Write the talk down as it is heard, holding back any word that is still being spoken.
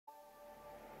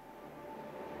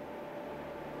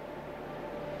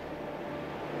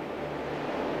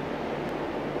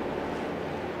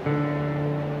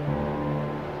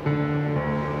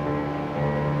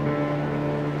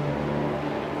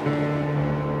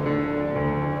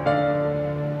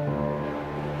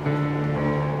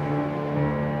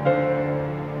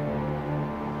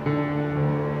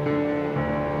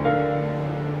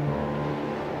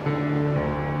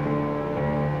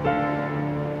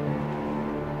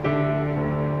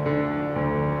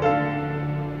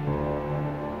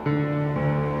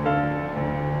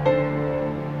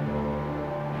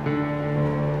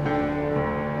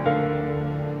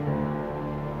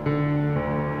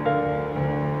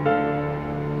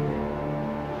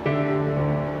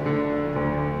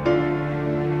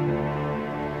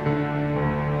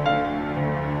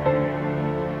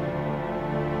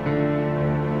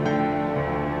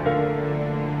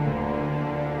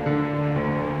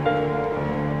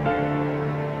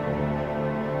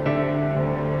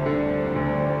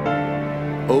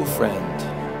O friend,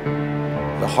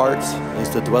 the heart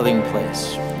is the dwelling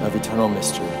place of eternal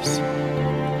mysteries.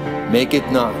 Make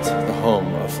it not the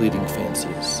home of fleeting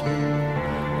fancies.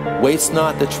 Waste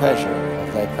not the treasure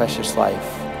of thy precious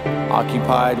life,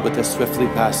 occupied with the swiftly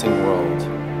passing world.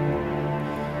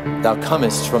 Thou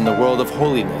comest from the world of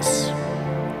holiness.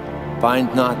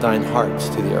 Bind not thine heart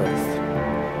to the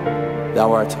earth.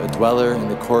 Thou art a dweller in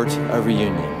the court of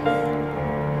reunion.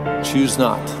 Choose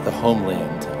not the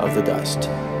homeland of the dust.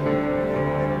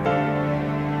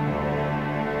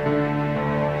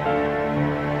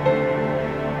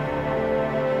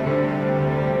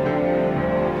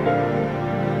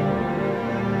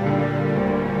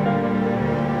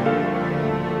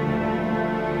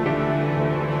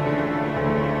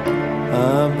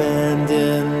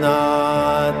 Abandon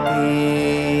not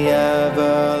the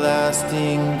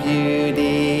everlasting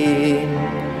beauty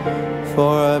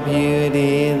for a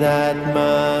beauty that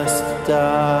must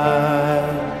die,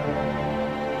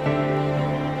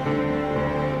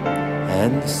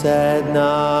 and set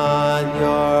not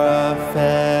your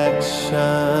affections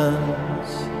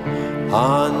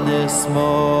on this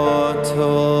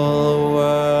mortal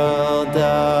world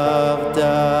of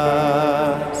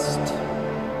dust.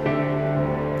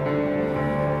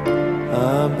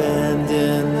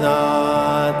 Abandon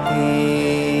not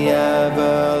the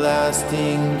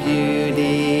everlasting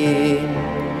beauty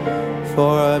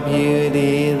for a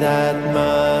beauty that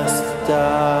must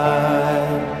die,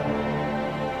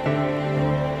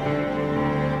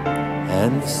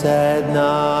 and set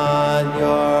not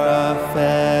your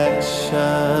affections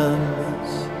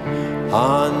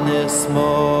on this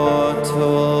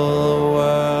mortal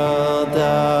world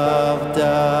of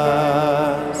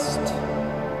dust.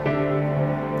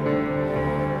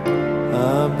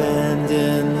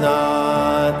 Abandon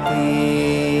not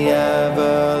the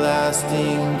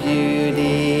everlasting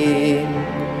beauty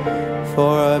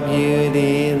for a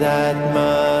beauty that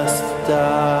must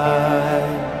die,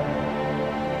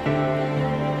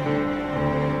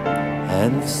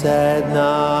 and set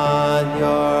not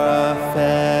your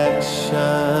affections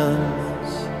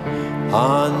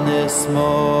on this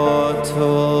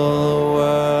mortal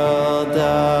world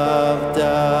of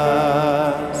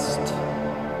dust.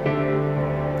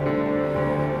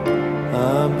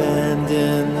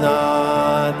 Abandon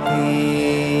not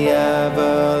the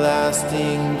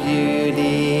everlasting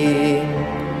beauty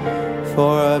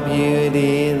for a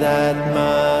beauty that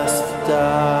must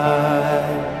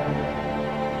die,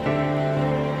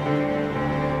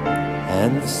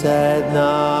 and set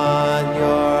not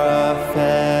your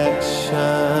affections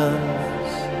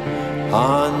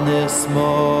on this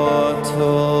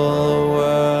mortal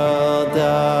world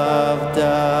of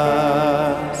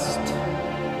dust.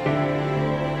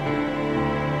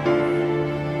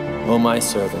 O my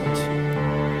servant,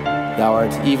 thou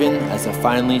art even as a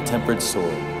finely tempered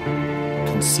sword,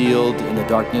 concealed in the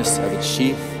darkness of its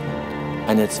sheath,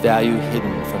 and its value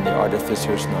hidden from the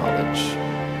artificer's knowledge.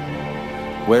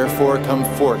 Wherefore come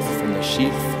forth from the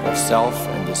sheath of self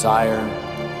and desire,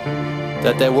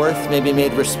 that thy worth may be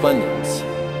made resplendent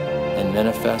and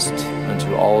manifest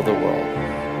unto all the world.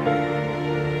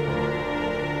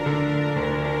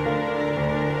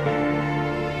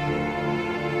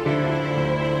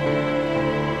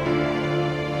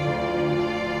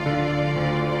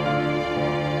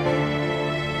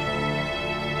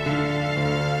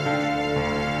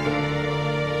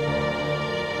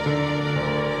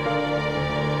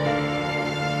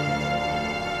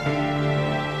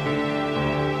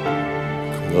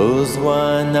 Close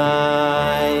one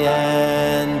eye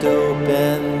and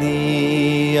open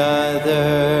the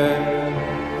other.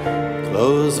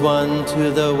 Close one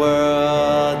to the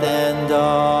world and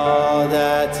all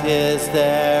that is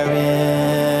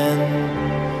therein,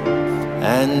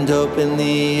 and open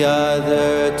the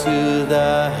other to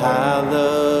the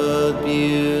hallowed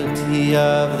beauty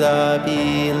of the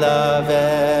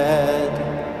beloved.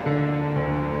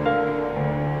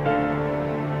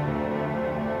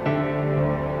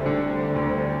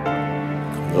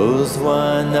 Close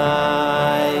one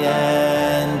eye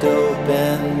and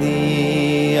open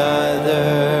the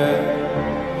other.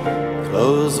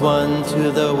 Close one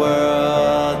to the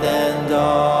world and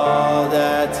all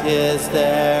that is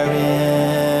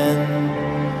therein,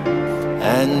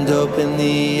 and open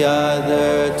the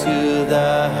other to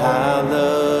the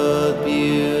hallowed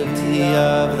beauty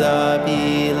of the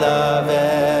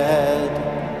beloved.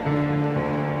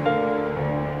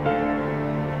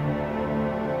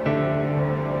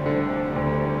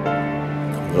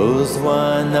 Close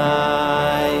one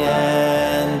eye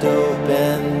and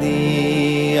open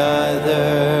the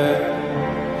other.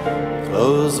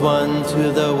 Close one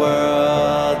to the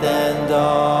world and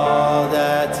all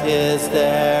that is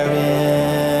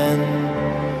therein,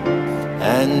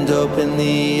 and open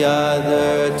the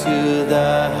other to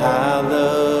the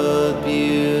hallowed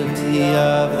beauty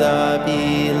of the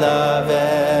beloved.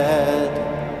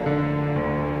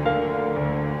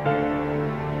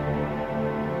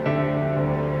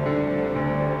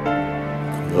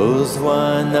 Close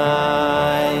one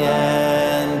eye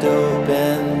and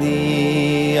open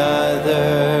the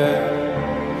other.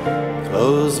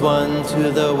 Close one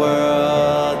to the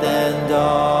world and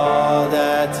all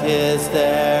that is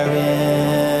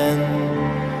therein,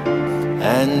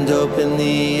 and open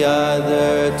the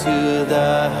other to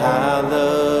the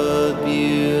hallowed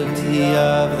beauty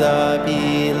of the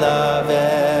beloved.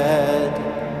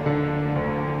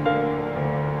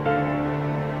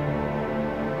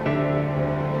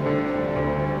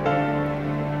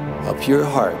 A pure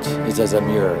heart is as a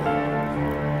mirror.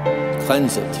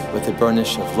 Cleanse it with the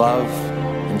burnish of love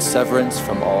and severance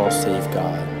from all save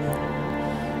God,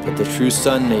 that the true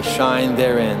sun may shine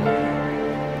therein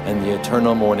and the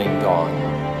eternal morning dawn.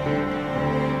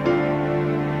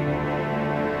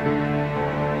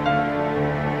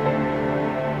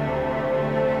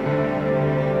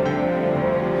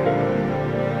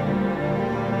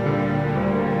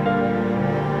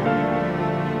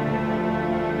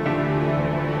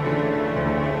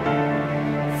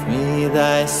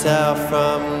 Thyself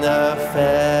from the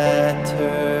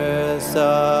fetters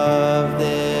of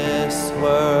this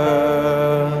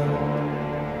world,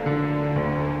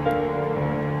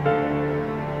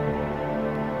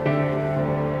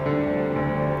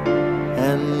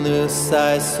 and loose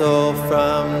thy soul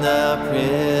from the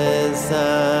prison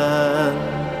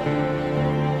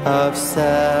of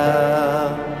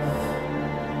self.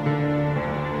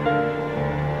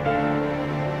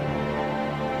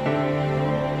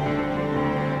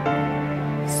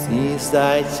 Seize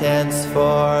thy chance,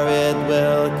 for it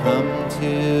will come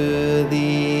to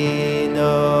thee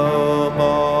no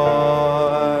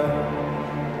more.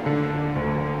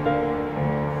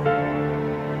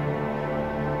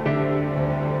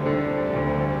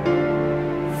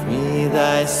 Free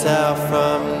thyself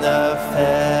from the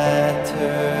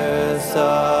fetters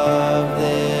of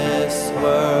this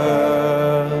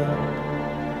world,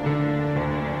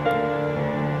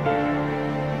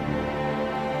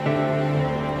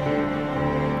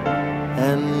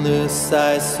 and loose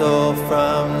thy soul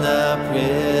from the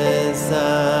prison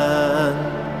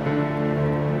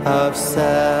of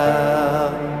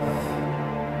self.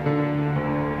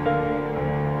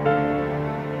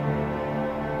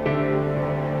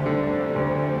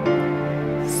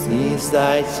 Seize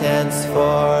thy chance,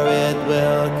 for it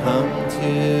will come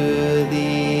to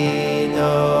thee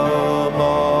no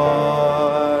more.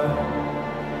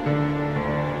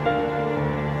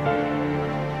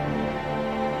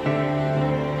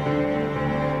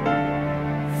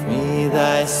 Free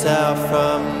thyself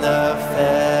from the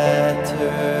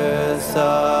fetters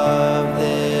of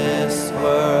this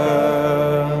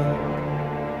world,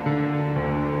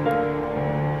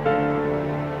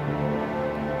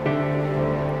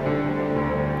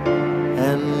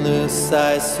 and loose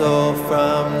thy soul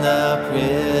from the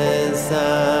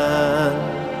prison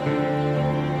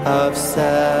of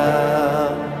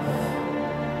self.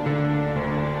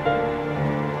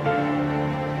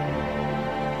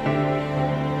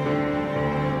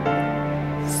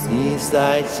 Seize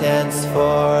thy chance,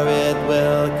 for it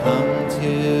will come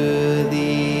to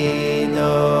thee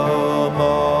no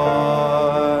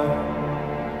more.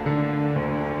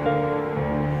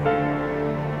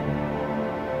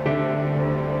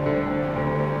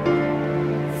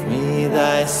 Free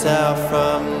thyself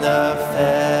from the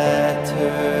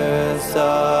fetters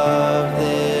of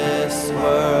this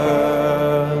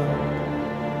world,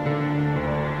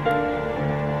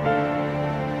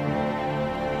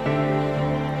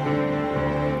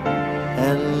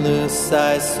 and loose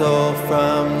thy soul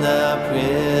from the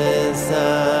prison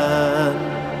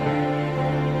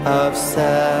of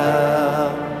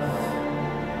self.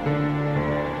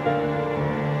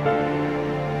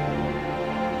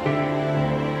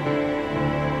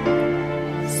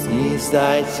 Seize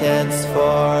thy chance,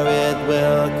 for it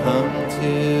will come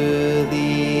to thee